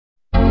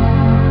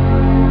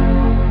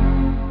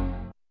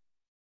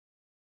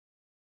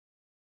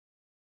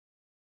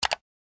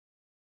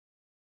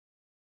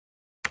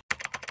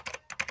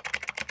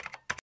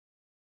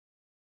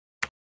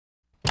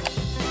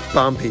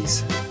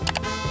Bumpies,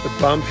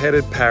 the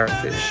bump-headed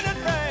parrotfish.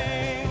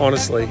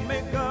 Honestly,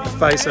 a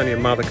face only a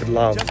mother could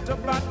love.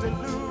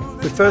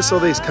 We first saw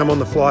these come on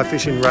the fly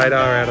fishing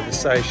radar out of the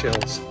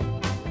Seychelles.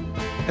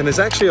 And there's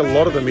actually a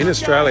lot of them in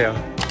Australia,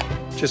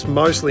 just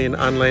mostly in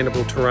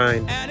unlandable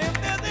terrain.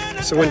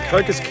 So when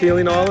Cocos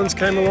Keeling Islands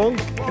came along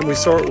and we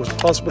saw it was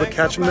possible to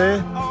catch them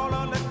there,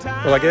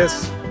 well, I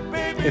guess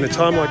in a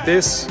time like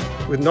this,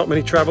 with not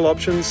many travel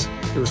options,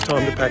 it was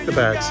time to pack the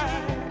bags.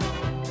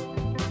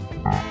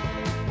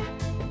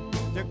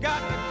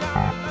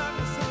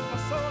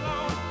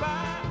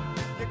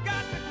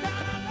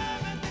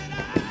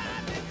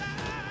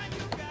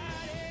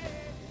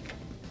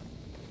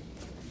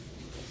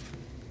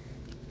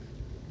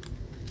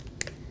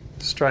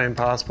 Australian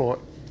passport.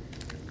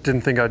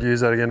 Didn't think I'd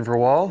use that again for a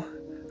while.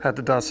 Had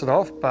to dust it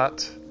off,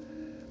 but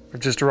we've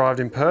just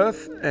arrived in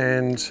Perth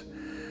and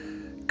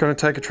going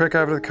to take a trek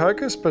over to the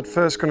Cocos, but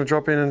first going to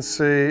drop in and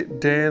see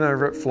Dan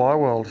over at Fly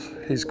World.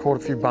 He's caught a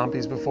few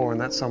bumpies before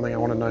and that's something I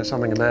want to know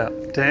something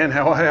about. Dan,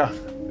 how are you?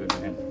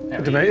 Good, man.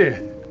 Good to meet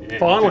you. Yeah,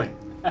 finally.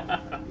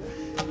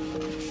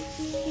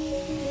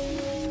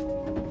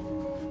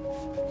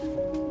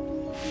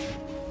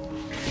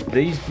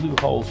 These blue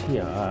holes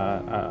here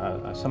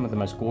are some of the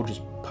most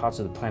gorgeous parts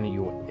of the planet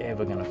you're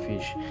ever going to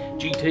fish.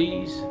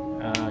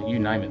 GTs, you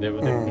name it, they're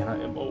you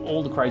know,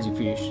 all the crazy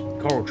fish,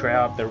 coral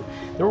trout, they're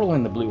all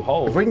in the blue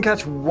hole. If we can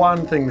catch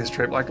one thing this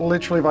trip, like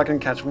literally if I can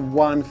catch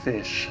one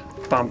fish,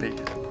 bumpy.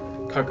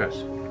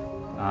 Cocos.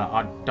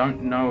 I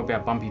don't know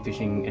about bumpy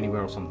fishing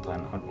anywhere else on the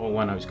planet. All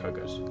I know is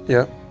Cocos.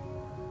 Yeah.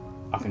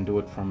 I can do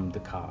it from the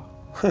car.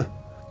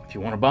 If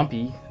you want a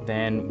bumpy,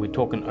 then we're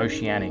talking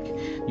oceanic.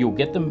 You'll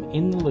get them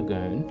in the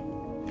lagoon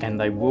and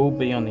they will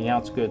be on the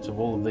outskirts of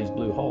all of these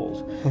blue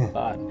holes.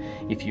 But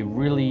if you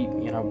really,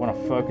 want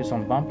to focus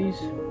on bumpies,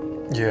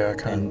 yeah,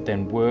 okay.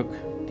 then work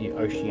the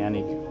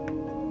oceanic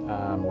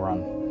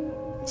run.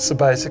 So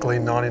basically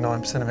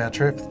 99% of our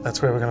trip,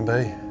 that's where we're going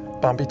to be,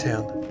 Bumpy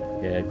Town.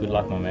 Yeah, good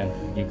luck, my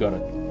man. You got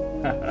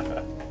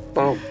it.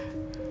 Boom.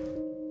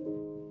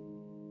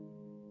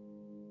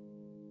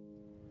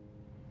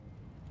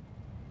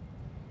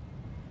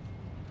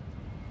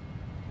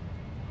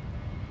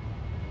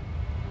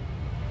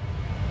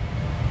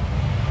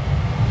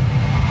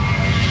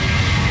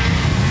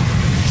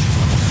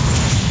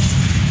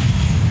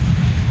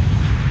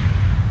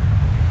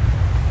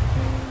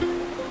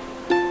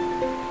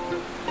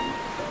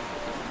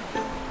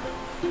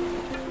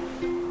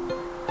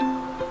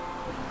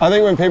 I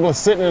think when people are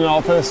sitting in an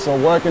office or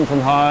working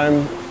from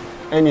home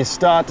and you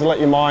start to let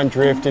your mind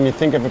drift and you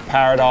think of a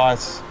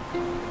paradise,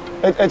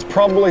 it's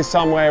probably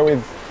somewhere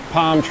with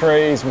palm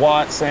trees,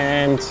 white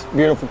sand,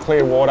 beautiful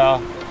clear water.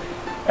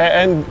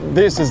 And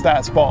this is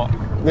that spot.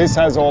 This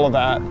has all of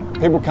that.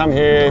 People come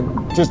here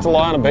just to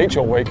lie on a beach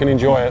all week and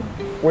enjoy it.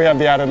 We have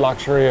the added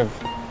luxury of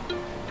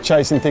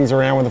chasing things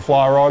around with a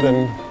fly rod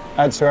and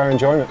adds to our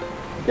enjoyment.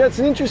 Yeah, it's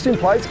an interesting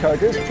place,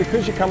 Cocos,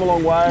 because you come a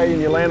long way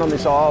and you land on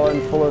this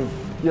island full of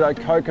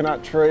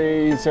coconut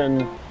trees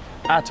and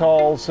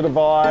atoll sort of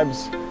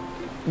vibes.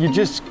 You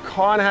just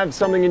kind of have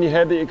something in your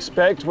head that you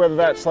expect, whether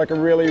that's like a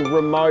really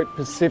remote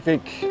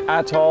Pacific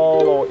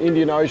atoll or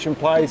Indian Ocean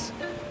place,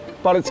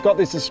 but it's got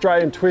this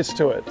Australian twist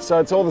to it. So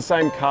it's all the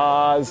same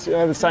cars,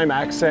 the same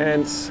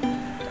accents,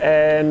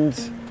 and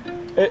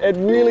it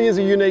really is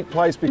a unique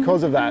place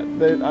because of that.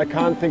 I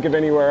can't think of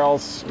anywhere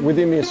else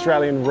within the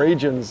Australian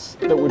regions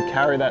that would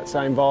carry that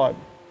same vibe.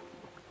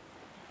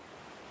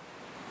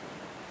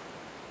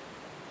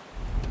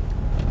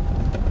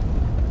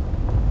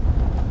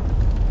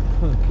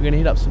 We're going to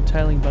hit up some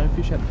tailing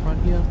bonefish at the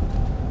front here.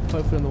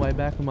 Hopefully on the way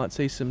back we might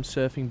see some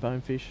surfing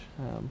bonefish,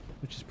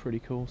 which is pretty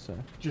cool. So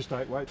just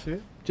 8 weights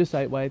here? Just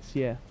 8 weights,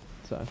 yeah.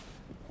 So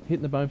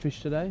hitting the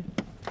bonefish today.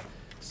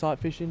 Sight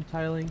fishing,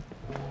 tailing,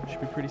 should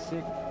be pretty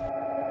sick.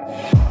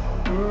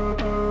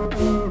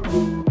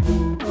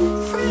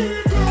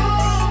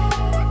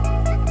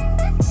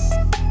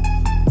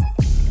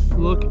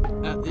 Look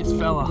at this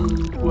fella,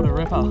 what a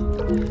ripper.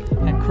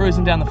 And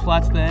cruising down the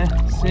flats there,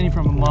 seen him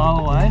from a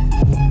mile away.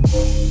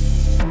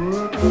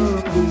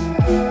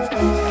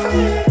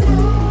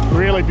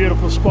 Really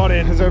beautiful spot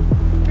here. There's a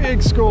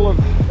big school of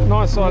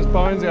nice sized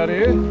bones out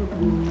here.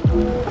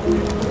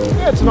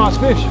 Yeah, it's a nice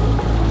fish.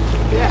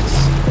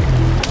 Yes.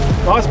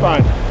 Nice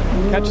bone.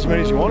 Catch as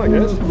many as you want, I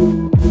guess.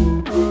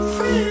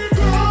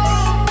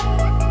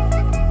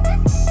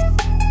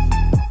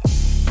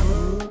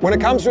 When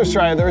it comes to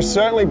Australia, there are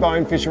certainly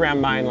bonefish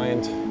around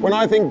mainland. When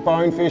I think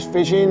bonefish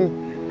fishing,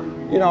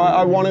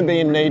 I want to be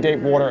in knee-deep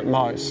water at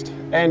most.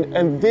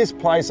 And this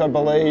place, I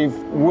believe,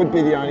 would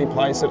be the only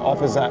place that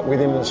offers that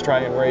within an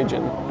Australian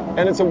region.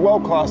 And it's a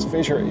world-class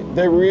fishery.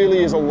 There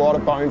really is a lot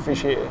of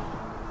bonefish here.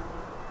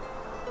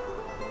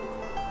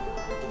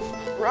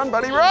 Run,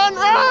 buddy, run,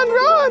 run,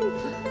 run!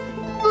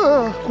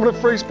 Ugh, I'm gonna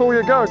freeze pull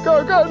you, go,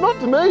 go, go, not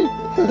to me!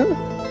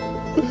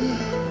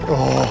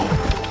 Oh.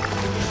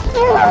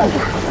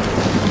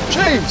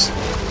 Jeez!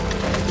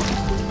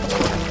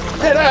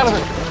 Get out of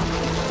it!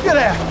 Get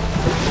out!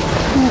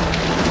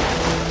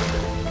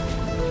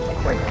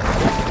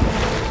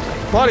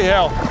 Bloody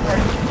hell.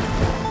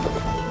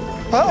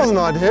 That wasn't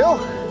ideal.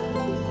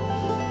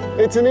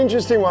 It's an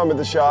interesting one with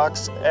the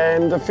sharks,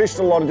 and I've fished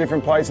a lot of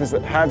different places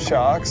that have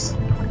sharks.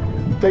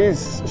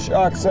 These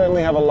sharks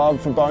certainly have a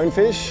love for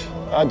bonefish.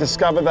 I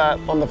discovered that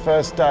on the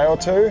first day or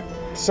two.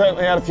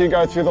 Certainly had a few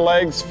go through the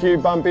legs, a few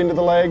bump into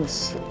the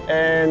legs,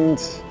 and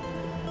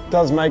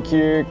does make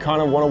you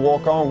kind of want to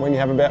walk on when you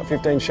have about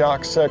 15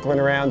 sharks circling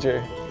around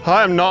you.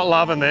 I am not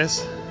loving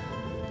this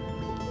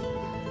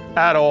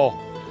at all.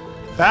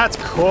 That's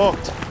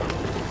cooked.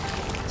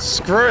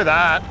 Screw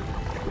that.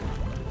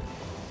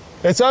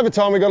 It's over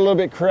time we got a little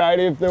bit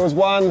creative. There was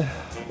one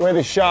where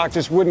the shark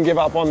just wouldn't give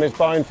up on this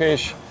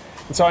bonefish.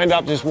 And so I ended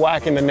up just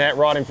whacking the net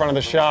right in front of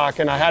the shark,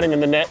 and I had him in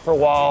the net for a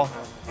while,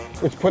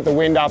 which put the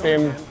wind up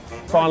him.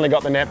 Finally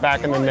got the net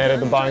back and the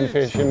netted the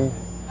bonefish, and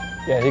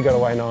yeah, he got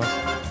away nice.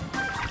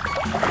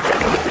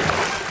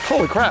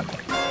 Holy crap.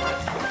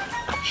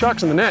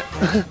 Shark's in the net.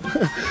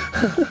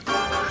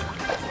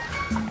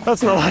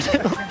 That's not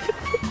ideal.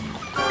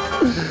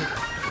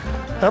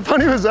 How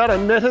funny was that? I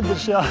netted the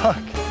shark.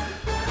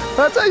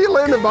 That's how you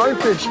land a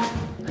bonefish.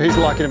 He's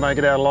lucky to make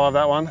it out alive,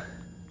 that one.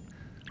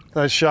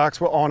 Those sharks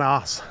were on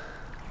us.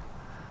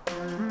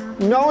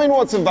 Knowing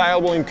what's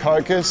available in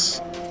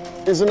Cocos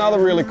is another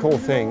really cool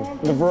thing.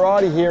 The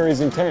variety here is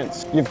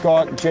intense. You've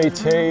got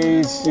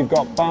GTs, you've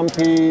got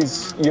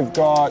bumpies, you've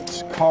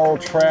got coral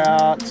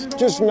trout.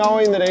 Just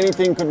knowing that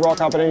anything could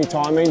rock up at any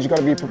time means you've got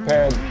to be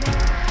prepared.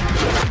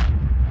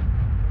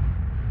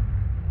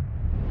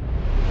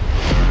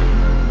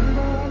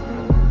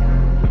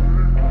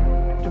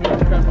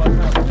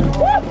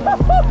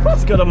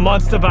 It's got a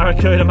monster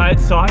barracuda, mate.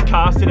 Sight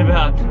cast in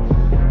about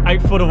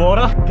 8 foot of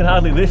water. Can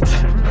hardly lift.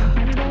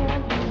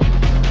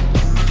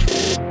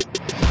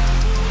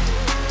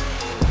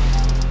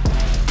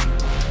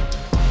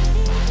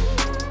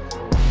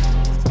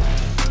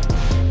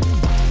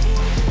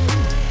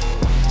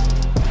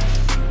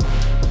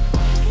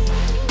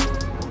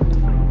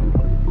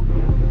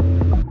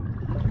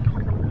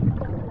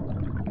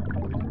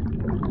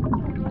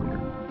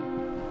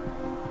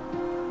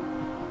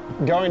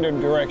 Going to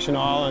Direction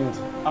Island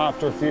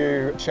after a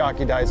few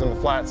sharky days on the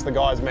flats, the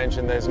guys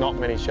mentioned there's not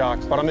many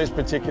sharks, but on this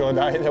particular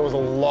day there was a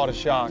lot of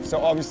sharks.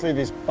 So obviously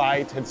this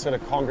bait had sort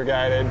of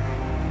congregated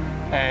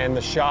and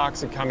the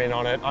sharks had come in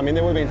on it. I mean,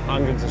 there would have been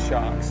hundreds of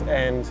sharks,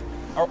 and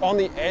on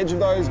the edge of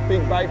those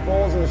big bait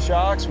balls and the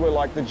sharks were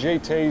like the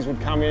GTs would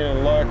come in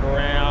and lurk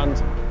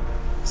around,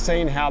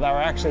 seeing how they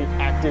were actually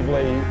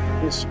actively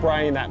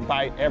spraying that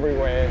bait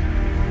everywhere.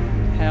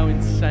 How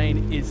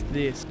insane is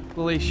this?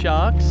 All these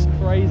sharks,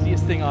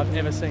 craziest thing I've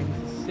ever seen.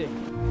 This is sick.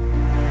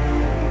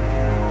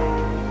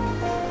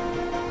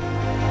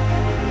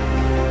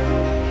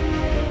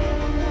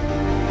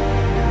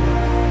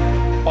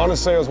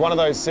 Honestly, it was one of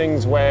those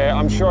things where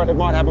I'm sure it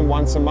might happen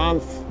once a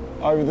month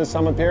over the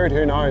summer period,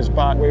 who knows,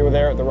 but we were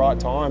there at the right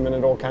time and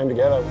it all came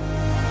together.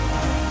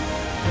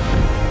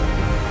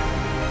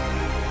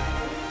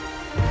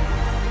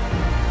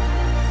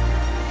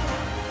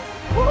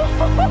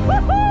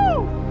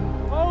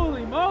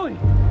 Holy moly!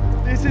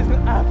 This is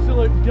an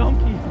absolute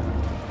donkey.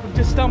 We've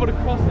just stumbled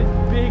across this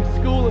big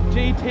school of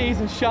GTs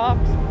and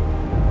sharks.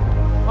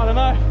 I don't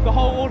know, the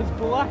whole water's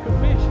black of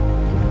fish.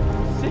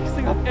 The sickest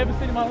thing I've ever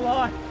seen in my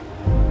life.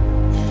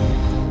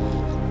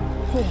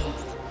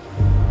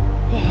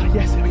 Oh,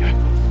 yes, there we go.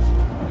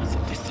 That's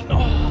some distant.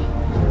 Oh.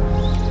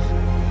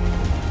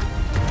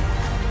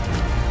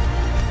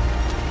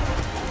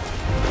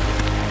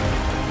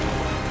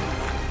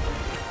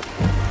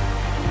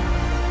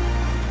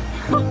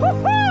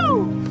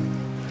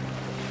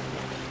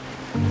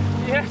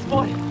 Yes,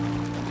 boy.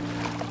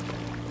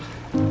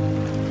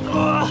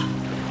 Oh.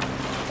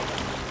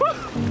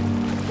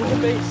 What a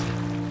beast.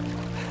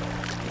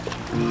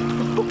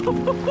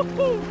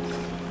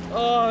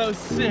 Oh, that was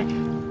sick.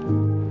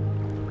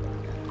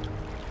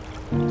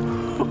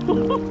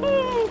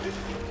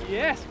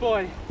 Yes,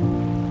 boy.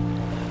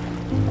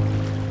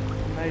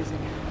 Amazing.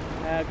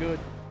 How good.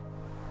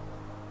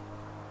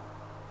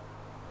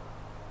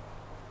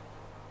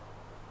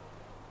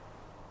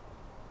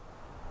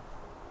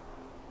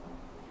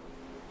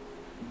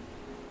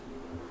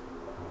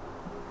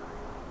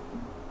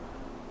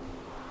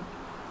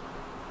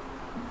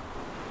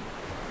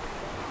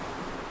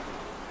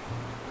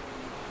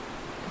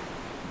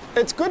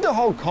 It's good to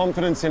hold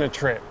confidence in a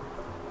trip,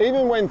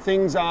 even when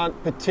things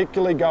aren't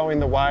particularly going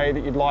the way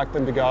that you'd like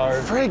them to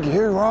go. Frig,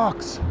 you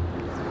rocks.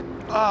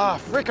 Ah,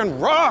 frickin'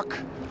 rock!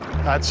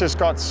 That's just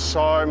got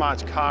so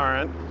much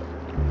current.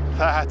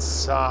 That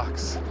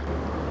sucks.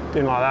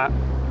 Didn't like that.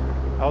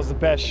 That was the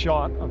best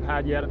shot I've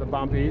had yet at the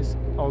bumpies.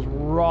 I was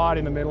right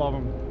in the middle of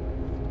them.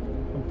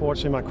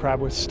 Unfortunately, my crab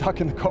was stuck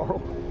in the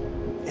coral.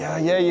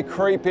 Yeah, you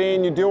creep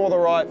in, you do all the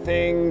right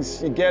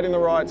things, you get in the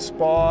right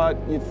spot,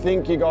 you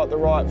think you got the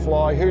right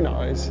fly, who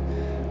knows?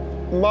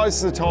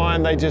 Most of the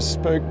time they just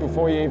spook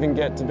before you even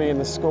get to be in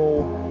the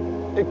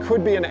school. It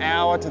could be an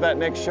hour to that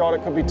next shot,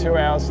 it could be 2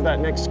 hours to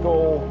that next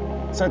school.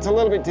 So it's a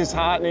little bit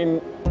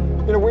disheartening.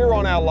 You know, we were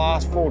on our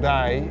last full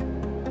day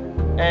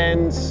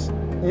and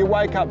you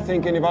wake up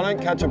thinking, if I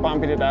don't catch a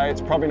bumpy today,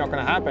 it's probably not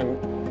going to happen.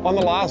 On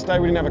the last day,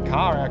 we didn't have a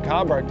car. Our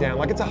car broke down.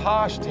 Like, it's a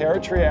harsh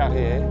territory out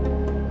here.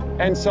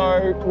 And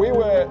so we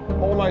were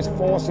almost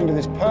forced into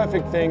this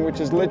perfect thing, which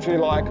is literally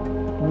like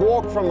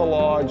walk from the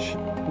lodge,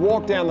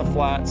 walk down the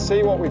flat,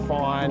 see what we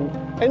find.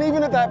 And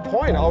even at that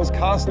point, I was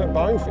casting at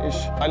bonefish.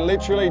 I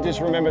literally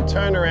just remember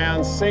turning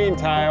around, seeing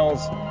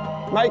tails,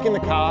 making the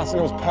cast, and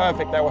it was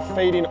perfect. They were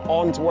feeding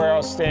onto where I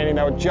was standing.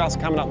 They were just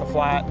coming up the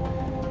flat.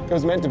 It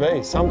was meant to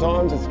be.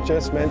 Sometimes it's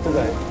just meant to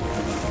be.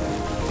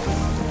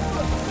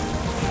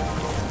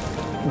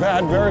 They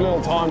had very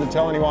little time to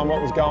tell anyone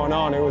what was going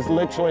on. It was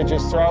literally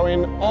just throw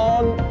in,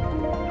 on,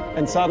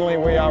 and suddenly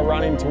we are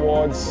running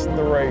towards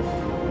the reef.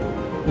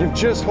 You've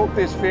just hooked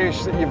this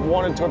fish that you've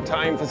wanted to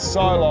obtain for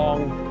so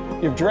long.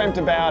 You've dreamt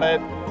about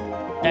it,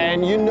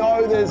 and you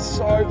know there's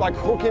so, like,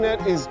 hooking it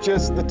is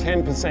just the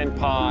 10%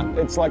 part.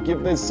 It's like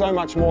there's so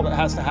much more that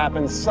has to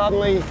happen.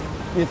 Suddenly,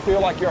 you feel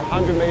like you're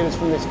 100 meters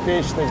from this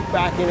fish, there's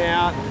backing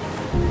out.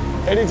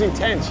 It is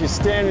intense. You're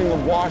standing in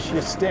the wash,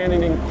 you're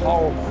standing in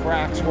coral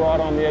cracks right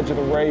on the edge of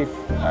the reef.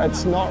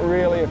 It's not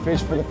really a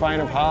fish for the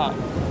faint of heart.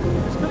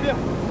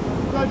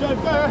 Go, Joe,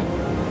 go.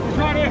 He's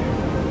right here.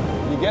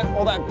 You get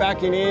all that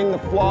backing in, the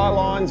fly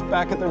line's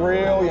back at the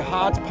reel, your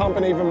heart's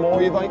pumping even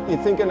more. You're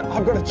thinking,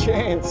 I've got a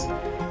chance.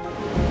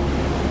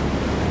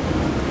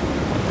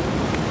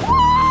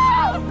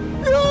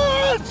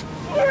 Yes!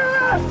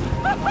 Yes!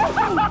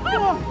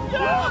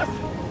 Yes!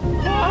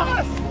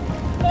 Yes!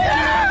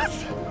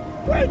 Yes!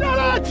 We did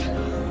it!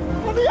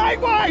 On the 8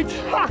 weight!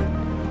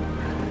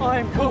 I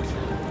am cooked.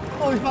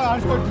 Holy fuck, I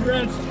just got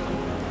drenched.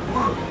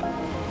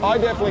 I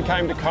definitely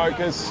came to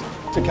Cocos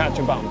to catch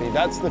a bumpy.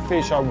 That's the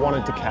fish I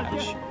wanted to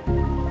catch.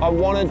 I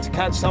wanted to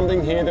catch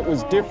something here that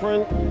was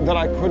different, that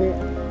I couldn't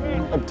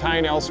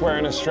obtain elsewhere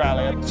in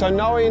Australia. So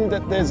knowing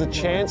that there's a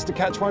chance to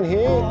catch one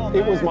here,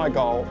 it was my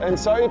goal. And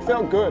so it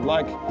felt good.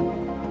 Like,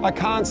 I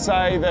can't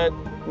say that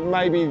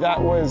maybe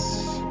that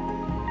was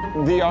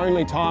the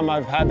only time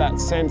I've had that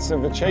sense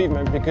of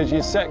achievement, because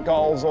you set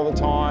goals all the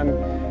time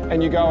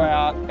and you go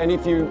out, and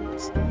if you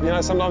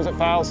know, sometimes it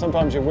fails,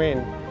 sometimes you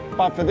win.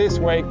 But for this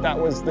week, that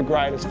was the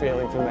greatest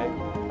feeling for me.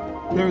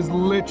 There is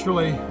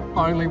literally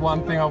only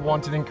one thing I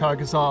wanted in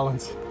Cocos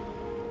Islands,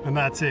 and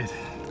that's it.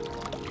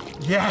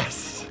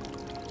 Yes!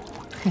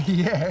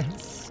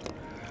 Yes!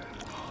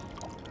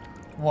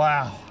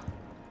 Wow.